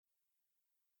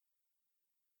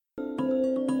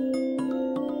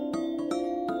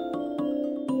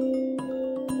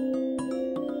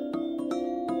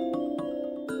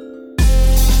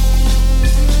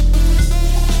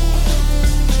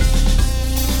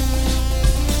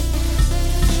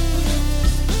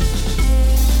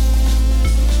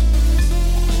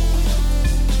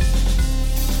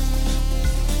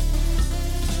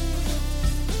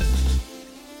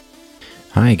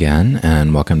Hi again,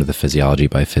 and welcome to the Physiology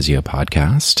by Physio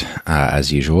podcast.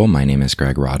 As usual, my name is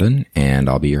Greg Rodden, and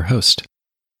I'll be your host.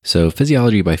 So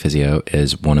Physiology by Physio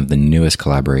is one of the newest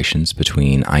collaborations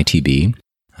between ITB,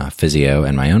 Physio,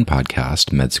 and my own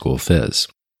podcast, Med School Phys.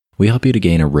 We help you to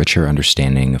gain a richer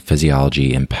understanding of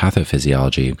physiology and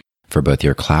pathophysiology for both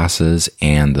your classes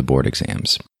and the board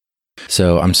exams.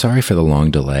 So I'm sorry for the long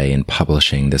delay in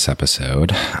publishing this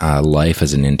episode. Life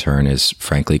as an intern is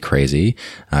frankly crazy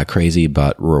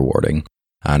but rewarding.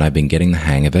 And I've been getting the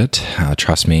hang of it.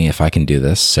 Trust me, if I can do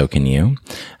this, so can you.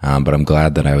 But I'm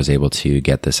glad that I was able to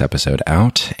get this episode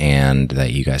out and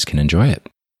that you guys can enjoy it.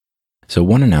 So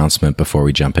one announcement before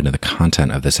we jump into the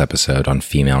content of this episode on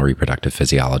female reproductive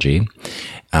physiology.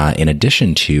 In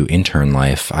addition to intern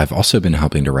life, I've also been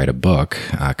helping to write a book,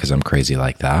 because I'm crazy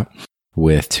like that,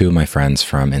 with two of my friends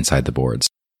from Inside the Boards,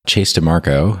 Chase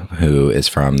DeMarco, who is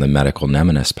from the Medical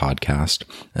Nemesis podcast,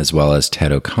 as well as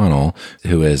Ted O'Connell,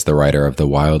 who is the writer of the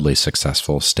wildly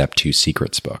successful Step 2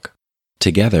 Secrets book.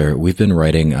 Together, we've been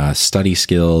writing a study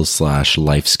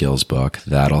skills/life skills book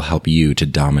that'll help you to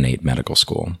dominate medical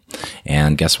school.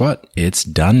 And guess what? It's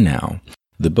done now.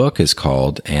 The book is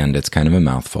called, and it's kind of a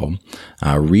mouthful,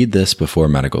 Read This Before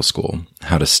Medical School: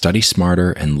 How to Study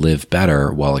Smarter and Live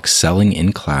Better While Excelling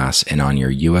in Class and on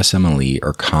Your USMLE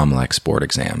or COMLEX board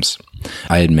exams.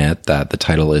 I admit that the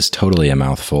title is totally a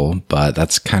mouthful, but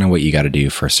that's kind of what you got to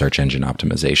do for search engine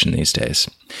optimization these days.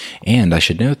 And I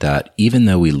should note that even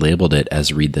though we labeled it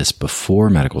as Read This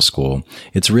Before Medical School,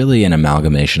 it's really an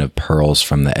amalgamation of pearls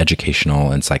from the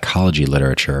educational and psychology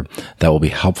literature that will be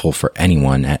helpful for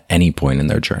anyone at any point in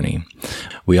their journey.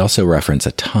 We also reference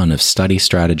a ton of study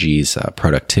strategies,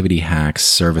 productivity hacks,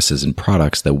 services, and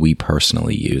products that we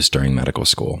personally use during medical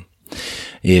school.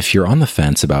 If you're on the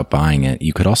fence about buying it,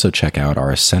 you could also check out our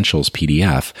Essentials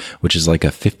PDF, which is like a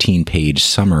 15-page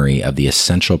summary of the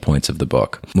essential points of the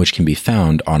book, which can be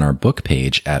found on our book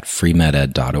page at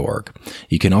freemeded.org.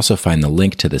 You can also find the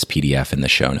link to this PDF in the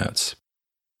show notes.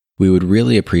 We would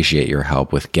really appreciate your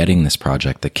help with getting this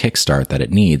project the kickstart that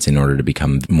it needs in order to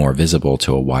become more visible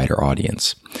to a wider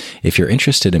audience. If you're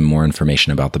interested in more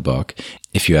information about the book,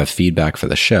 if you have feedback for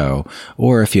the show,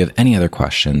 or if you have any other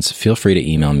questions, feel free to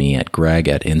email me at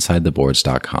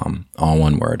greg@insidetheboards.com, all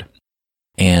one word.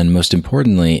 And most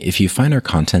importantly, if you find our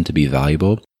content to be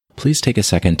valuable, please take a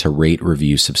second to rate,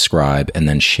 review, subscribe, and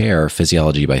then share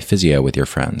Physiology by Physio with your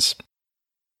friends.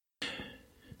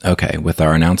 Okay, with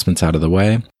our announcements out of the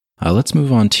way, let's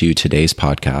move on to today's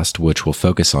podcast, which will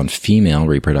focus on female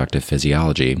reproductive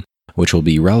physiology, which will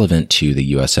be relevant to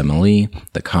the USMLE,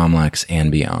 the COMLEX,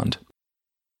 and beyond.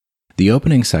 The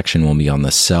opening section will be on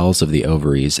the cells of the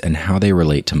ovaries and how they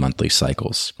relate to monthly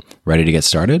cycles. Ready to get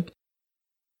started?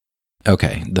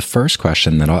 Okay, the first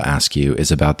question that I'll ask you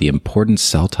is about the important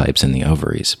cell types in the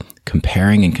ovaries,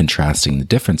 comparing and contrasting the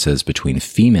differences between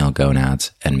female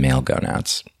gonads and male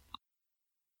gonads.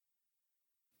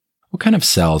 What kind of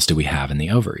cells do we have in the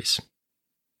ovaries?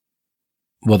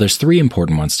 Well, there's three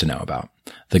important ones to know about: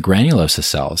 the granulosa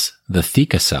cells, the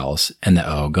theca cells, and the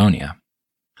oogonia.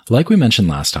 Like we mentioned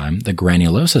last time, the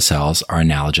granulosa cells are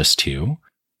analogous to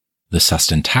the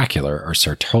sustentacular or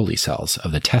Sertoli cells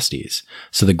of the testes.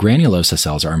 So the granulosa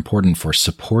cells are important for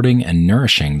supporting and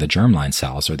nourishing the germline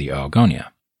cells or the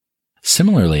oogonia.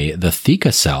 Similarly, the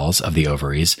theca cells of the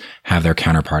ovaries have their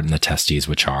counterpart in the testes,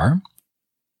 which are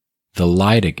the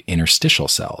Leydig interstitial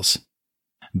cells.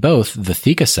 Both the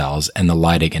theca cells and the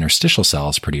Leydig interstitial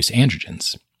cells produce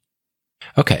androgens.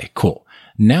 Okay, cool.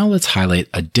 Now let's highlight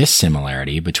a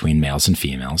dissimilarity between males and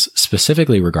females,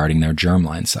 specifically regarding their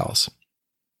germline cells.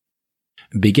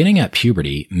 Beginning at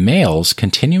puberty, males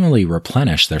continually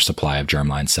replenish their supply of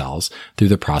germline cells through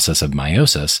the process of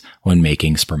meiosis when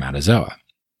making spermatozoa.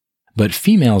 But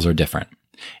females are different.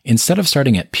 Instead of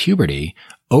starting at puberty,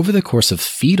 over the course of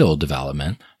fetal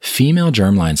development, female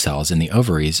germline cells in the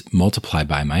ovaries multiply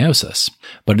by meiosis.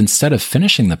 But instead of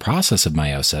finishing the process of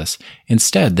meiosis,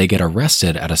 instead they get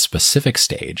arrested at a specific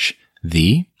stage,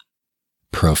 the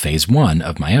prophase 1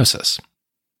 of meiosis.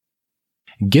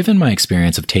 Given my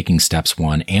experience of taking steps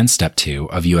 1 and step 2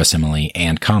 of USMLE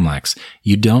and COMLEX,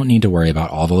 you don't need to worry about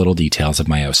all the little details of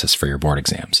meiosis for your board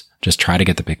exams. Just try to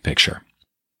get the big picture.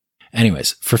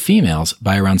 Anyways, for females,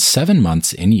 by around 7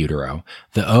 months in utero,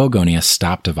 the oogonia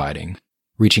stop dividing,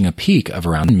 reaching a peak of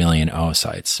around 1 million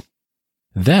oocytes.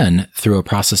 Then, through a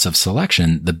process of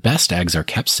selection, the best eggs are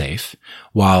kept safe,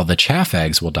 while the chaff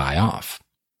eggs will die off.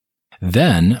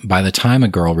 Then, by the time a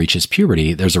girl reaches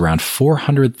puberty, there's around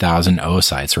 400,000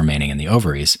 oocytes remaining in the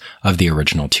ovaries of the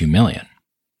original 2 million.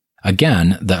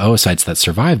 Again, the oocytes that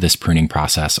survive this pruning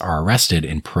process are arrested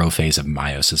in prophase of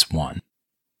meiosis 1.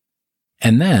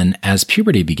 And then, as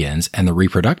puberty begins and the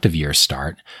reproductive years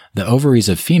start, the ovaries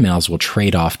of females will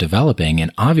trade off developing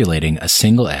and ovulating a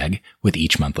single egg with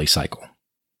each monthly cycle.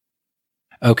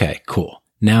 Okay, cool.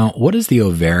 Now, what does the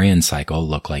ovarian cycle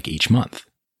look like each month?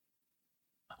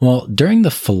 Well, during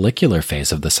the follicular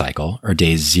phase of the cycle, or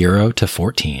days 0 to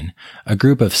 14, a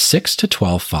group of 6 to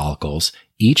 12 follicles,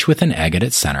 each with an egg at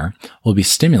its center, will be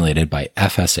stimulated by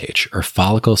FSH, or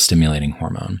follicle stimulating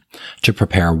hormone, to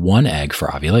prepare one egg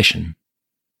for ovulation.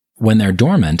 When they're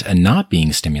dormant and not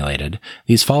being stimulated,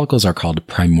 these follicles are called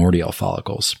primordial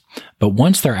follicles. But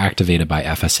once they're activated by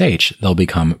FSH, they'll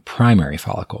become primary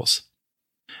follicles.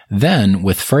 Then,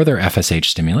 with further FSH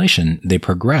stimulation, they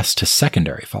progress to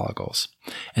secondary follicles.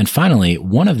 And finally,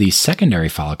 one of these secondary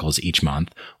follicles each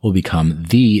month will become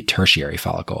the tertiary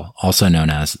follicle, also known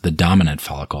as the dominant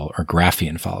follicle or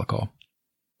Graafian follicle.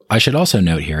 I should also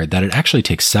note here that it actually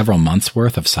takes several months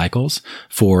worth of cycles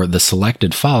for the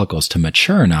selected follicles to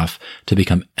mature enough to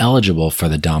become eligible for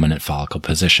the dominant follicle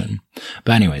position.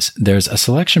 But anyways, there's a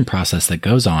selection process that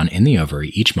goes on in the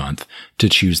ovary each month to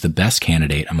choose the best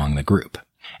candidate among the group.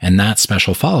 And that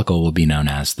special follicle will be known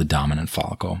as the dominant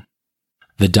follicle.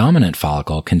 The dominant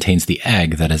follicle contains the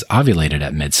egg that is ovulated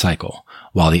at mid-cycle,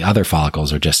 while the other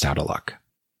follicles are just out of luck.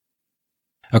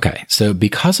 Okay, so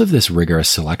because of this rigorous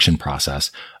selection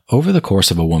process, over the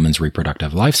course of a woman's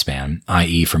reproductive lifespan,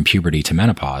 i.e. from puberty to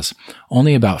menopause,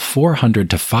 only about 400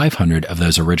 to 500 of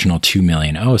those original 2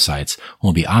 million oocytes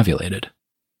will be ovulated.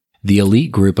 The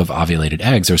elite group of ovulated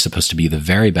eggs are supposed to be the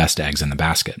very best eggs in the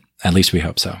basket. At least we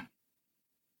hope so.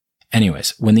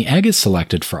 Anyways, when the egg is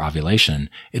selected for ovulation,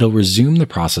 it'll resume the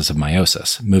process of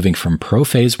meiosis, moving from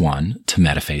prophase 1 to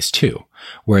metaphase 2,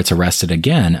 where it's arrested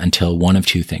again until one of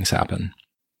two things happen.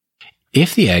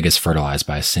 If the egg is fertilized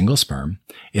by a single sperm,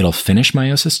 it'll finish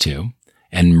meiosis 2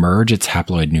 and merge its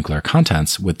haploid nuclear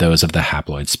contents with those of the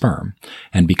haploid sperm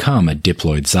and become a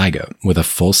diploid zygote with a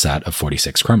full set of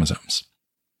 46 chromosomes.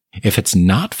 If it's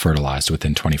not fertilized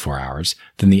within 24 hours,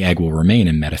 then the egg will remain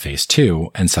in metaphase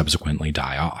 2 and subsequently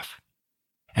die off.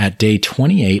 At day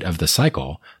 28 of the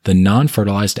cycle, the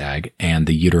non-fertilized egg and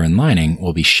the uterine lining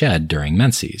will be shed during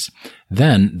menses.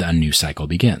 Then a new cycle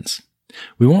begins.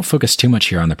 We won't focus too much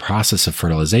here on the process of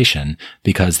fertilization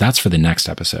because that's for the next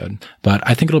episode, but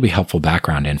I think it'll be helpful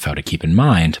background info to keep in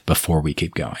mind before we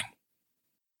keep going.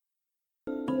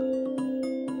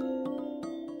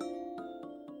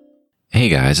 Hey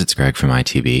guys, it's Greg from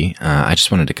ITB. I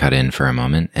just wanted to cut in for a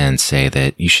moment and say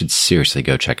that you should seriously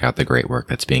go check out the great work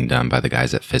that's being done by the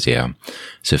guys at Physio.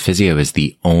 So Physio is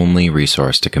the only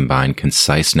resource to combine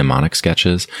concise mnemonic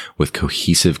sketches with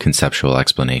cohesive conceptual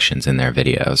explanations in their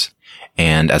videos.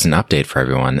 And as an update for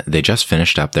everyone, they just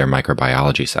finished up their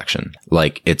microbiology section.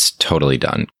 Like, it's totally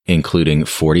done, including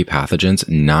 40 pathogens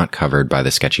not covered by the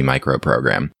Sketchy Micro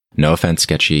program. No offense,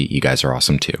 Sketchy, you guys are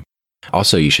awesome too.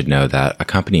 Also, you should know that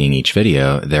accompanying each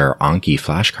video, there are Anki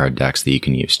flashcard decks that you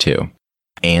can use too.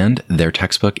 And their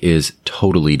textbook is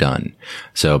totally done.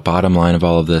 So bottom line of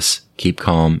all of this, keep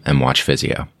calm and watch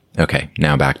Physio. Okay,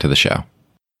 now back to the show.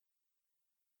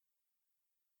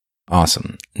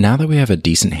 Awesome. Now that we have a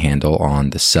decent handle on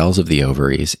the cells of the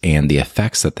ovaries and the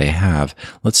effects that they have,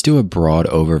 let's do a broad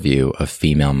overview of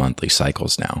female monthly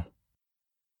cycles now.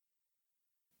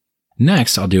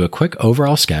 Next, I'll do a quick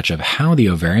overall sketch of how the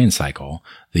ovarian cycle,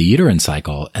 the uterine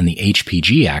cycle, and the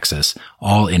HPG axis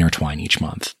all intertwine each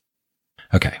month.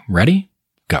 Okay, ready?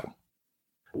 Go.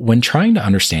 When trying to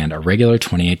understand a regular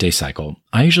 28-day cycle,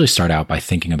 I usually start out by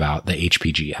thinking about the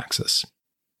HPG axis.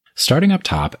 Starting up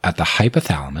top at the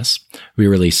hypothalamus, we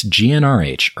release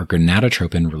GnRH, or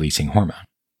gonadotropin-releasing hormone.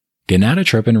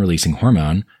 Gonadotropin-releasing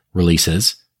hormone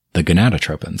releases the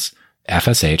gonadotropins,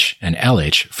 FSH and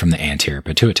LH, from the anterior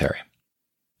pituitary.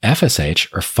 FSH,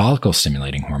 or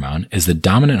follicle-stimulating hormone, is the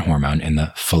dominant hormone in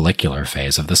the follicular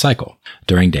phase of the cycle,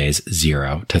 during days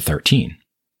 0 to 13,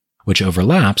 which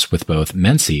overlaps with both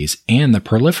menses and the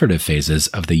proliferative phases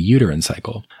of the uterine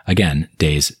cycle, again,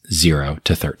 days 0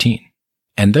 to 13.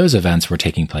 And those events were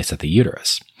taking place at the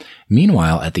uterus.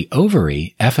 Meanwhile, at the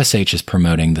ovary, FSH is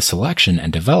promoting the selection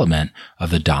and development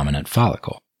of the dominant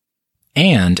follicle.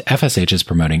 And FSH is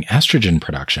promoting estrogen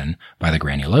production by the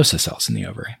granulosa cells in the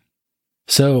ovary.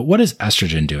 So what is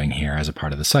estrogen doing here as a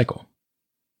part of the cycle?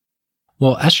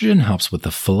 Well, estrogen helps with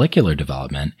the follicular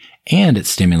development, and it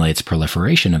stimulates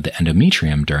proliferation of the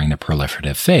endometrium during the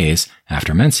proliferative phase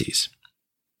after menses.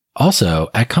 Also,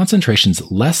 at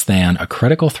concentrations less than a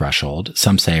critical threshold,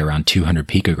 some say around 200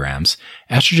 picograms,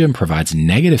 estrogen provides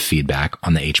negative feedback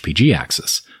on the HPG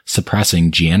axis,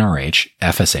 suppressing GnRH,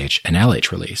 FSH, and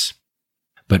LH release.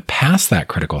 But past that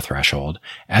critical threshold,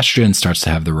 estrogen starts to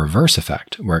have the reverse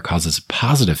effect, where it causes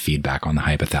positive feedback on the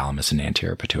hypothalamus and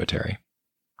anterior pituitary.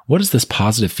 What does this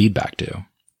positive feedback do?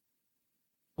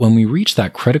 When we reach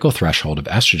that critical threshold of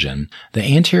estrogen, the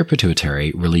anterior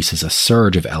pituitary releases a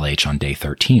surge of LH on day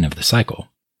 13 of the cycle.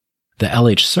 The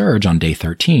LH surge on day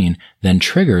 13 then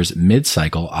triggers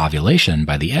mid-cycle ovulation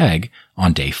by the egg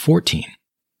on day 14,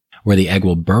 where the egg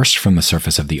will burst from the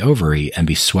surface of the ovary and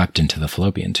be swept into the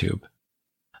fallopian tube.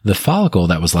 The follicle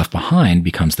that was left behind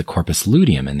becomes the corpus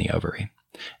luteum in the ovary.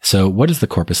 So what does the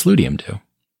corpus luteum do?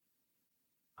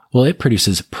 Well, it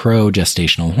produces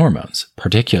progestational hormones,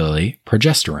 particularly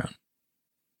progesterone.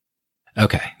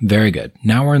 Okay, very good.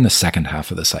 Now we're in the second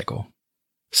half of the cycle.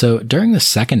 So during the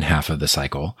second half of the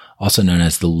cycle, also known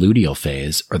as the luteal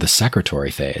phase or the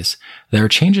secretory phase, there are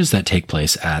changes that take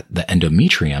place at the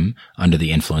endometrium under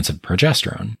the influence of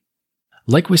progesterone.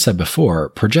 Like we said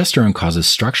before, progesterone causes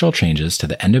structural changes to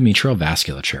the endometrial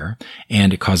vasculature,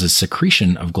 and it causes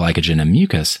secretion of glycogen and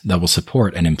mucus that will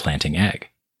support an implanting egg.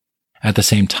 At the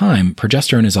same time,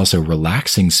 progesterone is also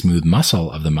relaxing smooth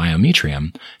muscle of the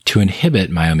myometrium to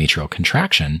inhibit myometrial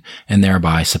contraction and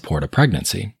thereby support a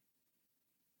pregnancy.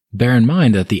 Bear in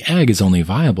mind that the egg is only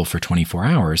viable for 24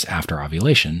 hours after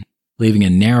ovulation, leaving a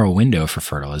narrow window for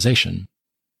fertilization.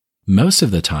 Most of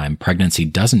the time, pregnancy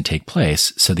doesn't take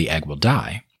place, so the egg will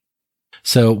die.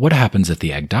 So what happens if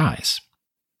the egg dies?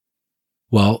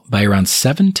 Well, by around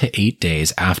 7 to 8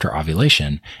 days after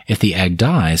ovulation, if the egg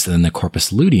dies, then the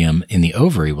corpus luteum in the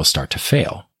ovary will start to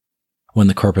fail. When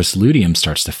the corpus luteum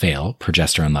starts to fail,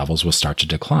 progesterone levels will start to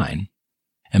decline.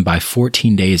 And by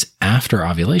 14 days after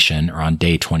ovulation, or on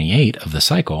day 28 of the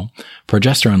cycle,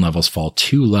 progesterone levels fall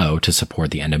too low to support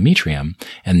the endometrium,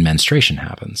 and menstruation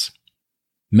happens.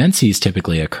 Menses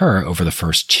typically occur over the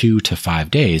first 2 to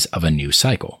 5 days of a new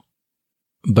cycle.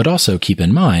 But also keep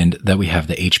in mind that we have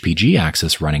the HPG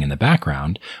axis running in the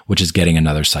background, which is getting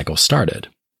another cycle started.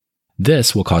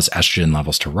 This will cause estrogen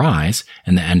levels to rise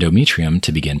and the endometrium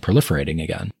to begin proliferating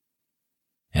again.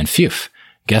 And phew,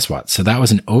 guess what? So that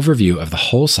was an overview of the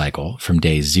whole cycle from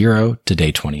day 0 to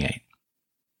day 28.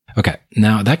 Okay,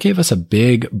 now that gave us a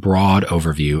big, broad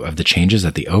overview of the changes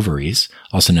at the ovaries,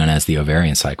 also known as the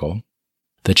ovarian cycle,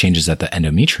 the changes at the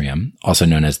endometrium, also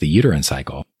known as the uterine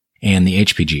cycle, and the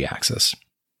HPG axis.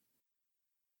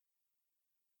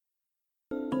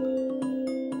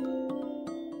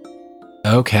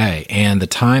 Okay, and the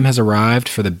time has arrived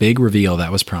for the big reveal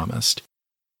that was promised.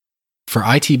 For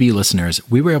ITB listeners,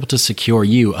 we were able to secure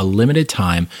you a limited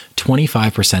time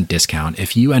 25% discount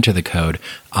if you enter the code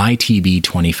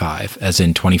ITB25, as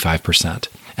in 25%,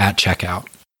 at checkout.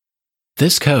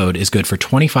 This code is good for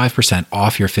 25%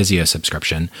 off your Physio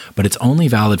subscription, but it's only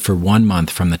valid for 1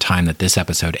 month from the time that this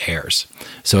episode airs.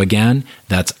 So again,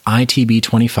 that's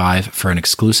ITB25 for an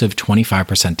exclusive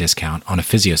 25% discount on a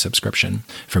Physio subscription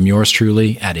from yours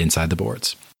truly at Inside the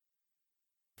Boards.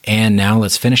 And now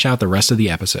let's finish out the rest of the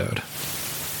episode.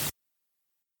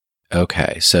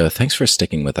 Okay, so thanks for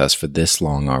sticking with us for this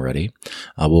long already.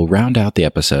 We'll round out the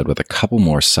episode with a couple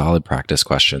more solid practice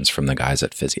questions from the guys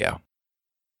at Physio.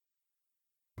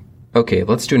 Okay,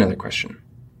 let's do another question.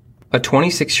 A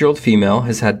 26-year-old female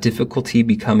has had difficulty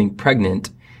becoming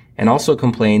pregnant and also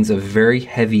complains of very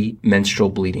heavy menstrual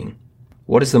bleeding.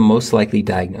 What is the most likely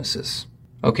diagnosis?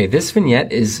 Okay, this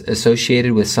vignette is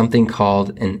associated with something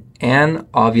called an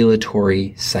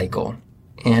anovulatory cycle.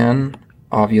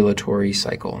 Anovulatory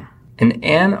cycle. An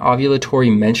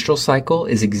anovulatory menstrual cycle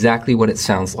is exactly what it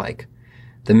sounds like.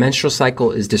 The menstrual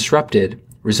cycle is disrupted,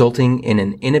 resulting in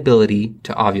an inability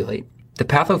to ovulate. The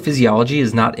pathophysiology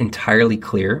is not entirely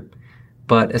clear,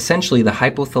 but essentially the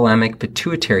hypothalamic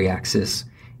pituitary axis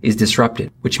is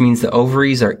disrupted, which means the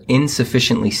ovaries are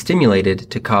insufficiently stimulated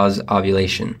to cause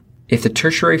ovulation. If the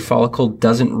tertiary follicle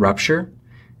doesn't rupture,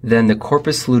 then the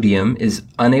corpus luteum is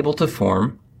unable to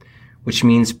form, which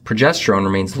means progesterone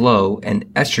remains low and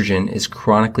estrogen is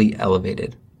chronically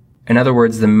elevated. In other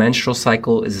words, the menstrual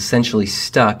cycle is essentially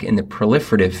stuck in the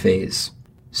proliferative phase.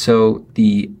 So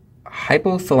the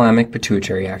hypothalamic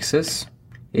pituitary axis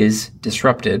is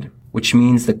disrupted, which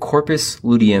means the corpus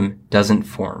luteum doesn't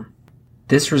form.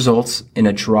 This results in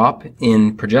a drop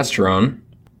in progesterone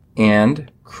and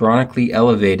chronically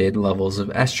elevated levels of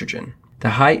estrogen. The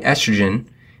high estrogen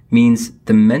means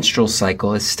the menstrual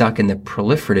cycle is stuck in the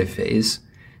proliferative phase,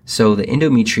 so the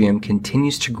endometrium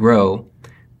continues to grow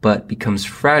but becomes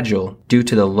fragile due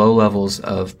to the low levels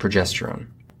of progesterone.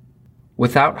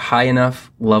 Without high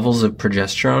enough levels of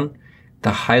progesterone,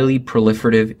 the highly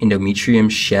proliferative endometrium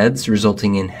sheds,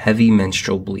 resulting in heavy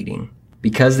menstrual bleeding.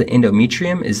 Because the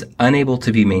endometrium is unable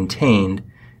to be maintained,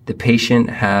 the patient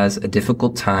has a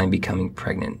difficult time becoming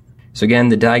pregnant. So again,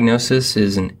 the diagnosis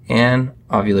is an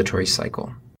anovulatory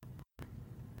cycle.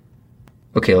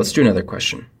 Okay, let's do another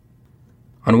question.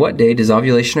 On what day does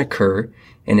ovulation occur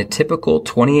in a typical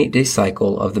 28-day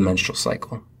cycle of the menstrual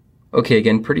cycle? Okay,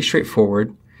 again, pretty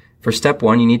straightforward. For step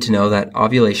 1, you need to know that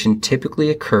ovulation typically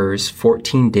occurs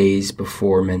 14 days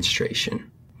before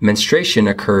menstruation. Menstruation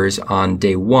occurs on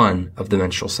day 1 of the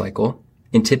menstrual cycle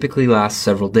and typically lasts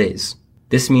several days.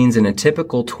 This means in a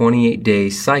typical 28-day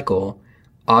cycle,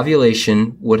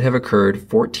 ovulation would have occurred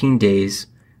 14 days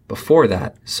before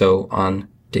that, so on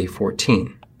day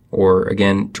 14, or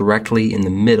again, directly in the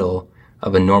middle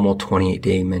of a normal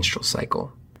 28-day menstrual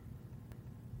cycle.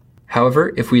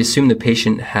 However, if we assume the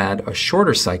patient had a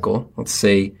shorter cycle, let's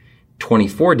say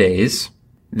 24 days,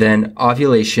 then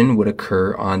ovulation would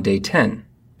occur on day 10.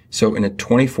 So in a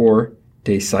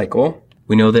 24-day cycle,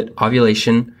 we know that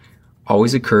ovulation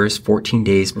always occurs 14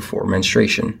 days before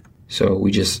menstruation. So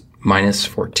we just minus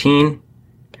 14,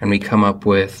 and we come up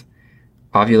with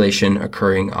ovulation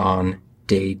occurring on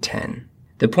day 10.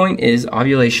 The point is,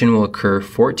 ovulation will occur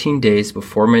 14 days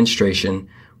before menstruation,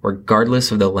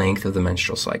 regardless of the length of the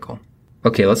menstrual cycle.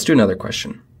 Okay, let's do another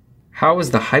question. How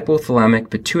is the hypothalamic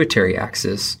pituitary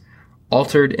axis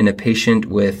altered in a patient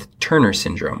with Turner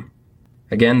syndrome?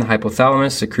 Again, the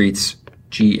hypothalamus secretes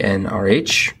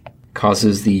GnRH,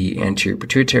 causes the anterior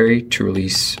pituitary to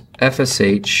release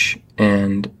FSH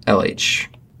and LH.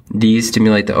 These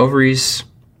stimulate the ovaries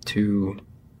to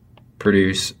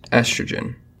produce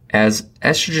estrogen. As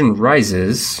estrogen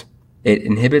rises, it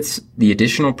inhibits the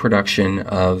additional production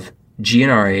of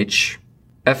GnRH,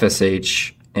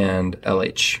 FSH, and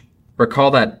LH.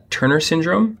 Recall that Turner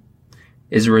syndrome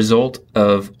is a result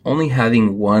of only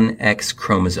having one X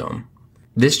chromosome.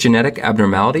 This genetic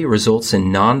abnormality results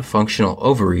in non-functional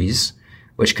ovaries,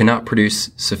 which cannot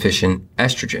produce sufficient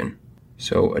estrogen.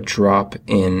 So a drop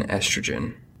in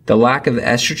estrogen. The lack of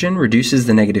estrogen reduces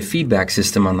the negative feedback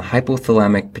system on the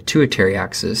hypothalamic pituitary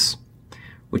axis,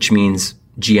 which means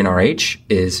GnRH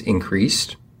is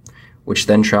increased, which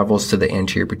then travels to the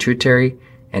anterior pituitary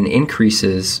and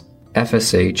increases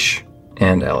FSH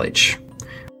and LH.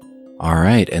 All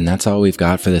right, and that's all we've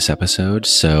got for this episode.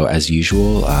 So as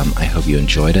usual, I hope you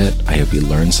enjoyed it. I hope you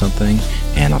learned something,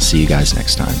 and I'll see you guys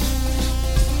next time.